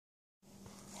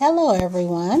Hello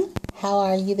everyone, how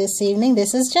are you this evening?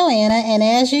 This is Joanna, and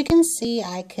as you can see,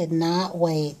 I could not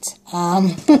wait.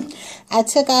 I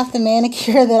took off the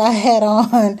manicure that I had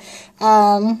on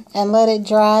and let it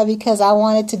dry because I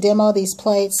wanted to demo these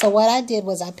plates. So what I did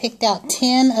was I picked out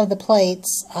 10 of the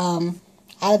plates out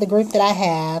of the group that I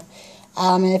have,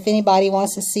 and if anybody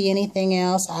wants to see anything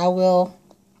else, I will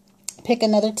pick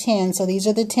another 10. So these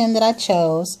are the 10 that I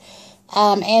chose,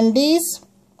 and these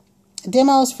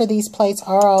demos for these plates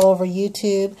are all over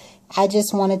YouTube. I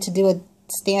just wanted to do a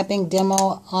stamping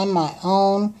demo on my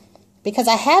own because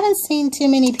I haven't seen too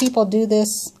many people do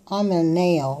this on their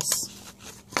nails.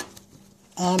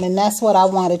 And that's what I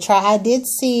want to try. I did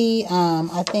see,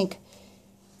 I think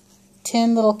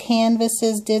 10 Little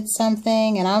Canvases did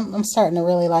something, and I'm starting to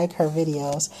really like her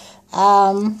videos.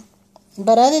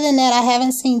 But other than that, I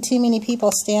haven't seen too many people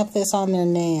stamp this on their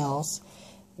nails.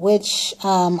 Which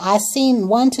I've seen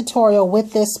one tutorial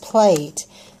with this plate,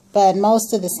 but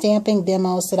most of the stamping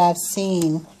demos that I've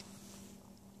seen,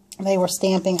 they were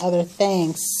stamping other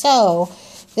things. So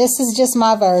this is just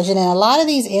my version, and a lot of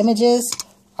these images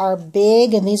are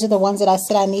big, and these are the ones that I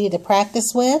said I needed to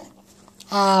practice with.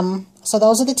 So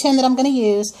those are the 10 that I'm going to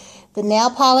use. The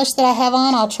nail polish that I have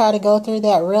on, I'll try to go through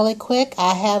that really quick.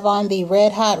 I have on the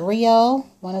Red Hot Rio,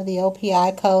 one of the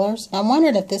OPI colors. I'm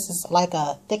wondering if this is like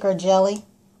a thicker jelly.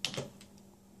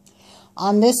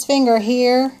 On this finger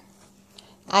here,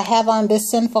 I have on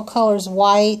this Sinful Colors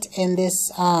white and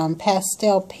this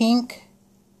pastel pink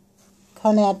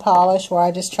Conad polish where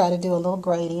I just try to do a little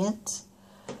gradient.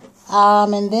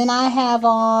 And then I have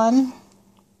on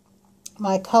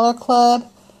my Color Club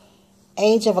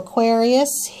Age of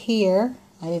Aquarius here.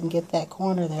 I didn't get that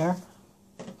corner there.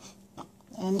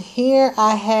 And here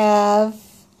I have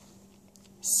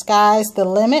Sky's the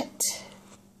Limit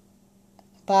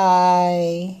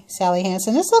by Sally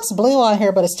Hansen. This looks blue on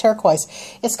here, but it's turquoise.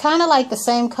 It's kind of like the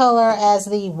same color as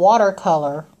the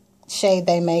watercolor shade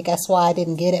they make. That's why I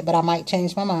didn't get it, but I might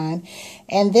change my mind.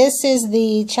 And this is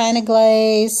the China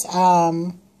Glaze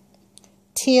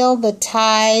Till the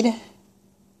Tide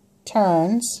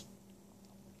Turns.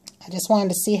 I just wanted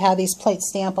to see how these plates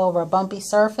stamp over a bumpy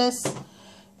surface.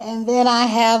 And then I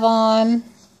have on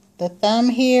the thumb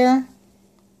here,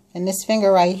 and this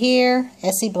finger right here,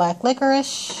 Essie Black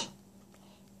Licorice.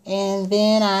 And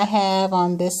then I have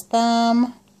on this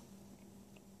thumb,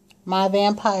 My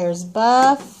Vampire's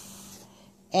Buff.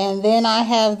 And then I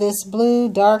have this blue,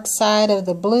 Dark Side of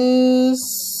the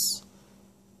Blues.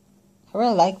 I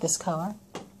really like this color.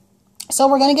 So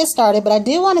we're going to get started, but I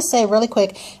do want to say really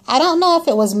quick, I don't know if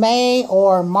it was May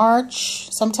or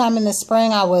March, sometime in the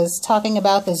spring, I was talking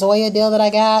about the Zoya deal that I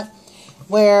got,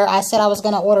 where I said I was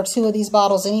going to order 2 of these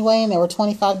bottles anyway, and they were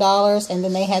 $25, and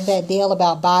then they had that deal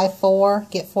about buy 4,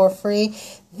 get 4 free.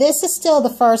 This is still the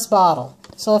first bottle.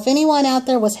 So if anyone out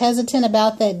there was hesitant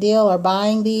about that deal or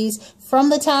buying these, from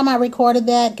the time I recorded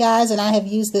that, guys, and I have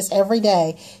used this every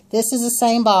day, this is the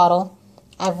same bottle.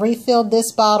 I've refilled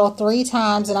this bottle 3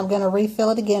 times, and I'm going to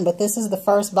refill it again, but this is the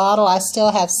first bottle. I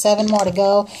still have 7 more to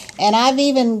go, and I've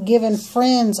even given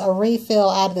friends a refill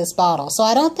out of this bottle. So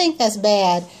I don't think that's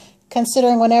bad,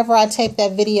 considering whenever I tape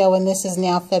that video, and this is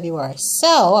now February.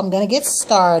 So I'm going to get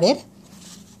started.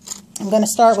 I'm going to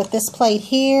start with this plate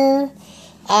here,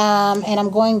 and I'm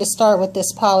going to start with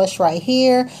this polish right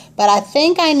here. But I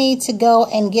think I need to go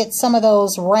and get some of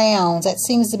those rounds. That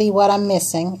seems to be what I'm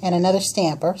missing, and another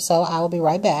stamper. So I will be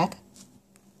right back.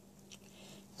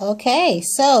 Okay,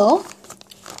 so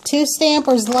 2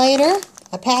 stampers later,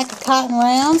 a pack of cotton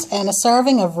rounds, and a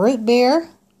serving of root beer.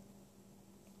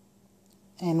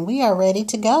 And we are ready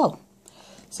to go.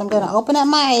 So I'm going to open up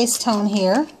my Acetone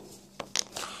here.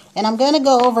 And I'm going to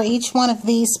go over each one of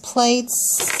these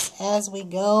plates as we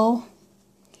go,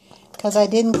 because I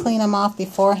didn't clean them off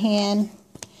beforehand.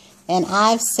 And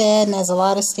I've said, and as a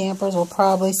lot of stampers will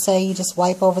probably say, you just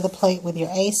wipe over the plate with your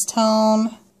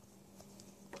Acetone.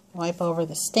 Wipe over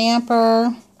the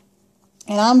stamper.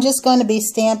 And I'm just going to be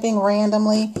stamping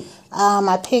randomly.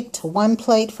 I picked 1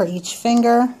 plate for each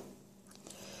finger.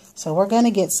 So we're going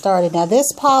to get started. Now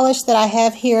this polish that I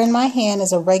have here in my hand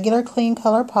is a regular clean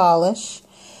color polish.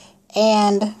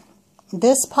 And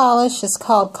this polish is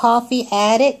called Coffee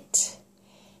Addict.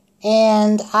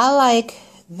 And I like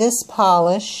this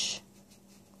polish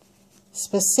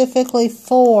specifically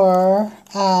for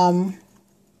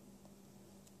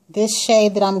this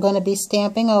shade that I'm going to be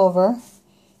stamping over,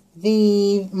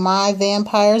 the My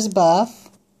Vampire's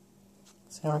Buff.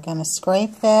 So we're going to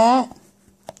scrape that.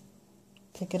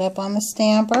 Pick it up on the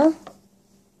stamper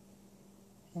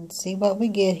and see what we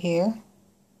get here.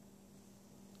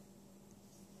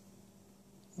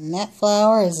 And that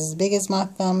flower is as big as my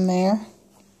thumb there.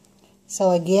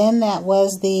 So again, that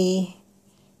was the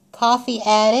Coffee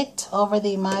Addict over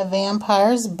the My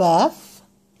Vampires buff.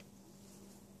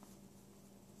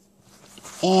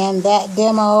 And that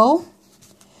demo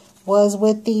was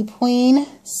with the Pueen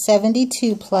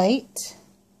 72 plate.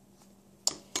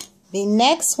 The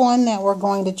next one that we're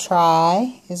going to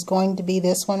try is going to be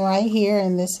this one right here,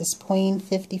 and this is Pueen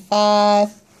 55.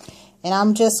 And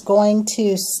I'm just going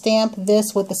to stamp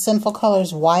this with the Sinful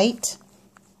Colors white.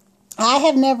 I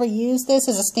have never used this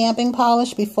as a stamping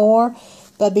polish before,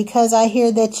 but because I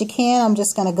hear that you can, I'm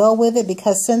just going to go with it,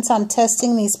 because since I'm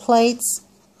testing these plates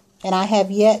and I have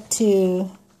yet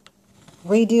to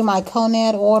redo my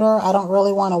Conad order, I don't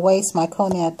really want to waste my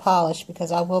Conad polish,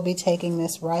 because I will be taking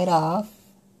this right off.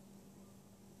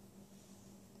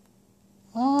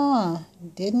 Ah,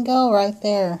 didn't go right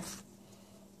there.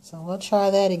 So we'll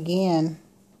try that again.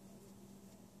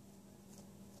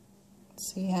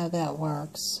 See how that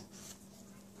works.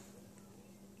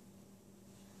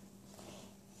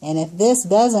 And if this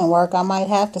doesn't work, I might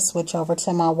have to switch over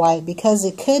to my white, because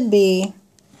it could be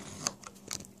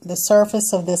the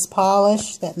surface of this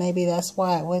polish that maybe that's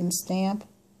why it wouldn't stamp.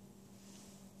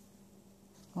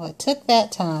 Well, it took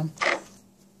that time.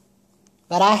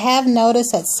 But I have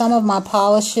noticed that some of my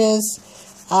polishes,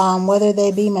 whether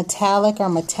they be metallic or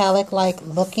metallic-like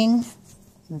looking,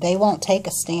 they won't take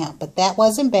a stamp. But that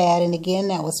wasn't bad. And again,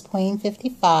 that was Pueen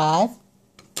 55.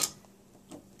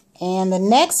 And the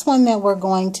next one that we're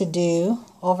going to do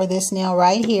over this nail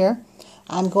right here,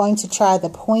 I'm going to try the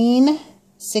Pueen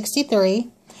 63.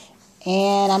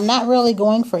 And I'm not really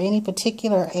going for any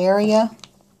particular area.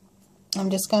 I'm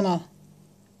just going to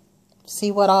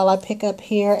see what all I pick up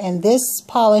here. And this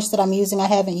polish that I'm using, I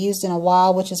haven't used in a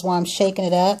while, which is why I'm shaking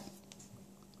it up,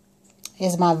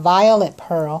 is my Violet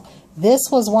Pearl.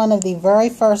 This was one of the very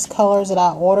first colors that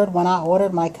I ordered when I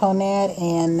ordered my Conad,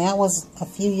 and that was a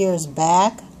few years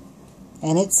back.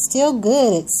 And it's still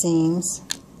good, it seems.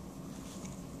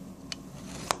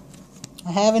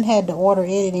 I haven't had to order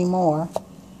it anymore.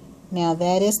 Now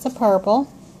that is the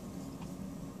purple.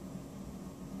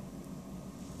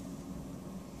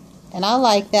 And I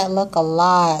like that look a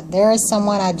lot. There is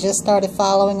someone I just started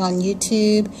following on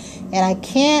YouTube, and I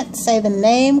can't say the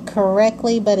name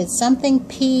correctly, but it's something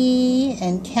P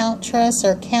and Countress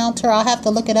or Counter. I'll have to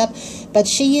look it up. But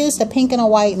she used a pink and a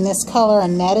white in this color,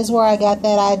 and that is where I got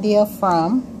that idea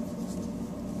from.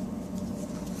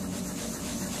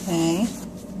 Okay.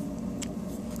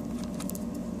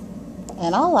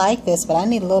 And I like this, but I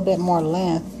need a little bit more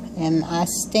length. And I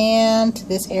stamped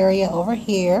this area over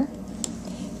here.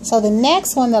 So the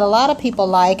next one that a lot of people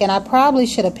like, and I probably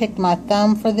should have picked my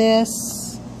thumb for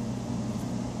this,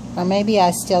 or maybe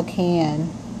I still can,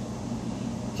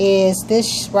 is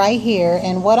this right here.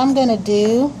 And what I'm going to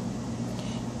do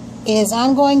is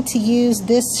I'm going to use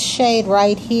this shade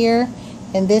right here,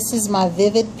 and this is my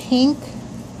Vivid Pink.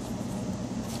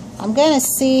 I'm going to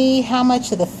see how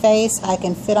much of the face I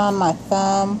can fit on my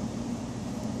thumb.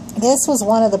 This was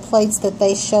one of the plates that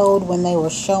they showed when they were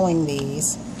showing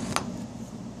these.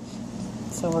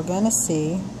 So we're going to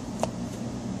see.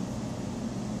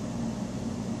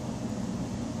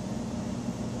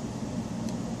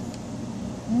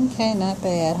 Okay, not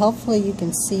bad. Hopefully you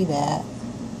can see that.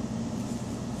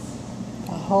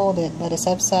 I hold it, but it's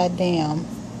upside down.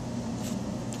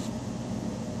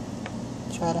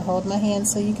 Try to hold my hand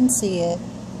so you can see it.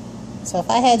 So if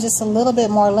I had just a little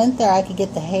bit more length there, I could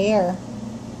get the hair.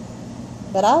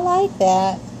 But I like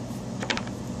that.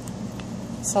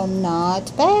 So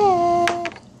not bad.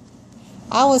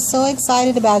 I was so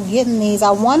excited about getting these.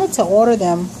 I wanted to order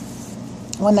them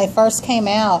when they first came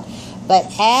out.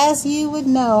 But as you would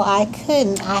know, I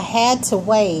couldn't. I had to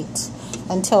wait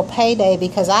until payday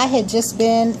because I had just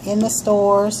been in the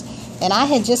stores and I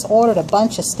had just ordered a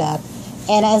bunch of stuff.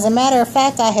 And as a matter of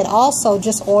fact, I had also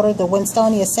just ordered the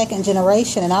Winstonia 2nd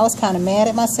Generation, and I was kind of mad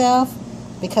at myself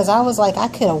because I was like, I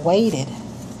could have waited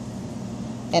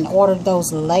and ordered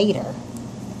those later.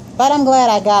 But I'm glad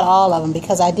I got all of them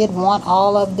because I did want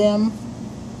all of them.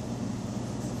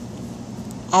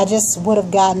 I just would have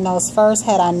gotten those first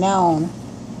had I known.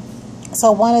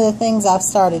 So one of the things I've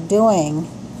started doing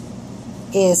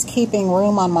is keeping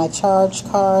room on my charge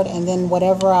card, and then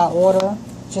whatever I order,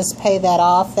 just pay that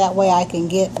off. That way I can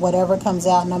get whatever comes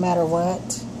out no matter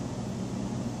what.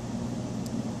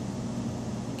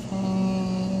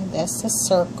 Okay, that's the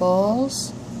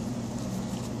circles.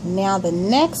 Now the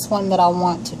next one that I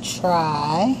want to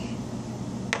try,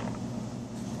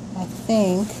 I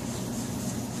think,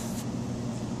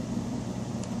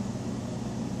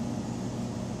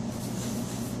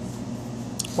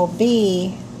 will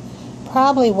be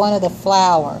probably one of the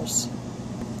flowers.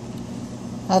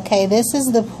 Okay, this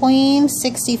is the Pueen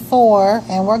 64,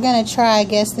 and we're going to try, I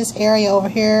guess, this area over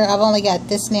here. I've only got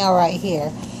this nail right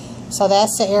here. So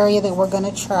that's the area that we're going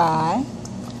to try.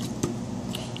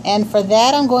 And for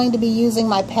that, I'm going to be using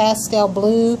my pastel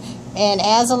blue. And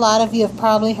as a lot of you have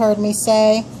probably heard me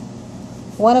say,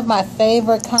 one of my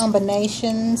favorite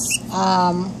combinations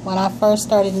when I first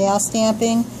started nail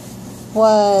stamping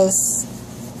was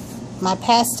my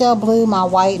pastel blue, my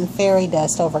white, and fairy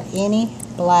dust over any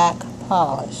black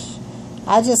polish.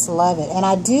 I just love it. And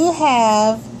I do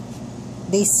have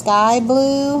the sky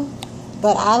blue,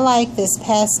 but I like this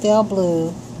pastel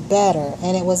blue better.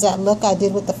 And it was that look I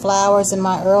did with the flowers in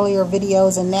my earlier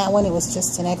videos, and that one, it was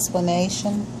just an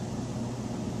explanation.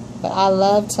 But I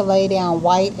love to lay down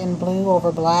white and blue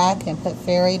over black and put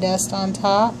fairy dust on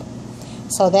top.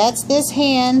 So that's this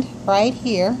hand right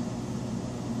here.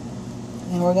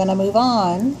 And we're going to move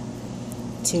on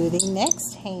to the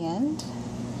next hand.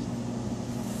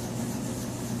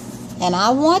 And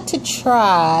I want to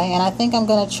try, and I think I'm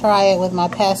going to try it with my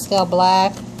pastel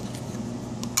black.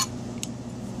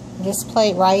 This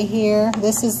plate right here.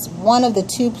 This is one of the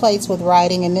two plates with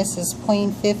writing, and this is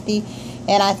Pueen 50.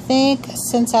 And I think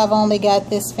since I've only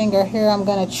got this finger here, I'm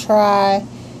going to try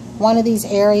one of these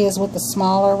areas with the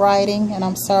smaller writing. And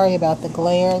I'm sorry about the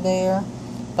glare there.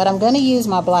 But I'm going to use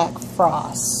my black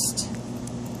frost.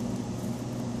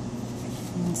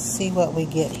 Let's see what we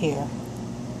get here.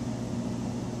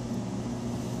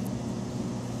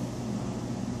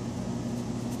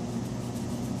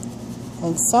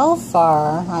 And so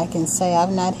far, I can say I've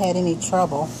not had any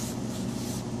trouble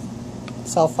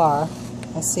so far.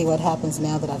 Let's see what happens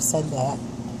now that I've said that.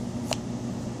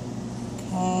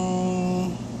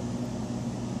 Okay.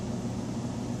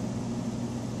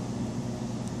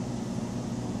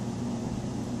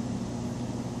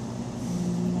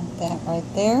 That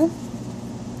right there.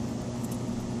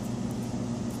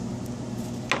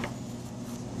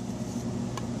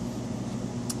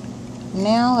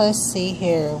 Now let's see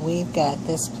here. We've got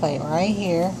this plate right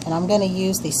here, and I'm going to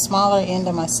use the smaller end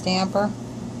of my stamper,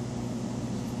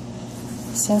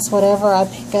 since whatever I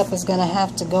pick up is going to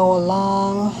have to go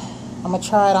along. I'm going to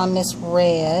try it on this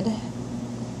red,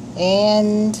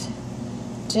 and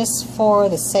just for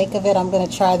the sake of it, I'm going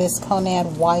to try this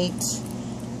Conad white,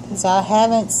 because I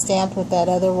haven't stamped with that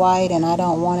other white, and I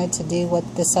don't want it to do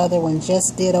what this other one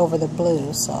just did over the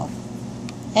blue. So,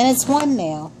 and it's one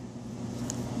nail.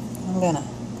 I'm going to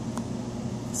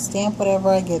stamp whatever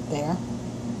I get there.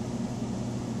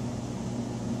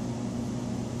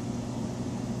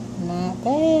 Not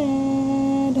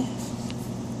bad.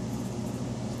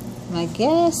 And I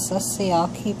guess, let's see, I'll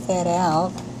keep that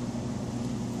out.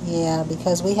 Yeah,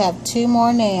 because we have two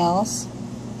more nails.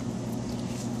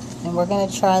 And we're going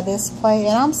to try this plate.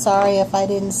 And I'm sorry if I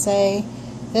didn't say,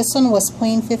 this one was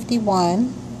Pueen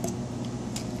 51.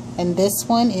 And this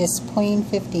one is Pueen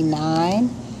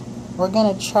 59. We're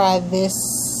going to try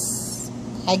this,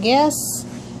 I guess,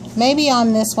 maybe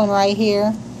on this one right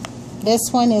here.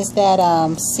 This one is that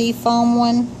sea foam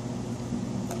one,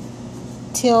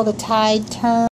 Till the Tide Turns.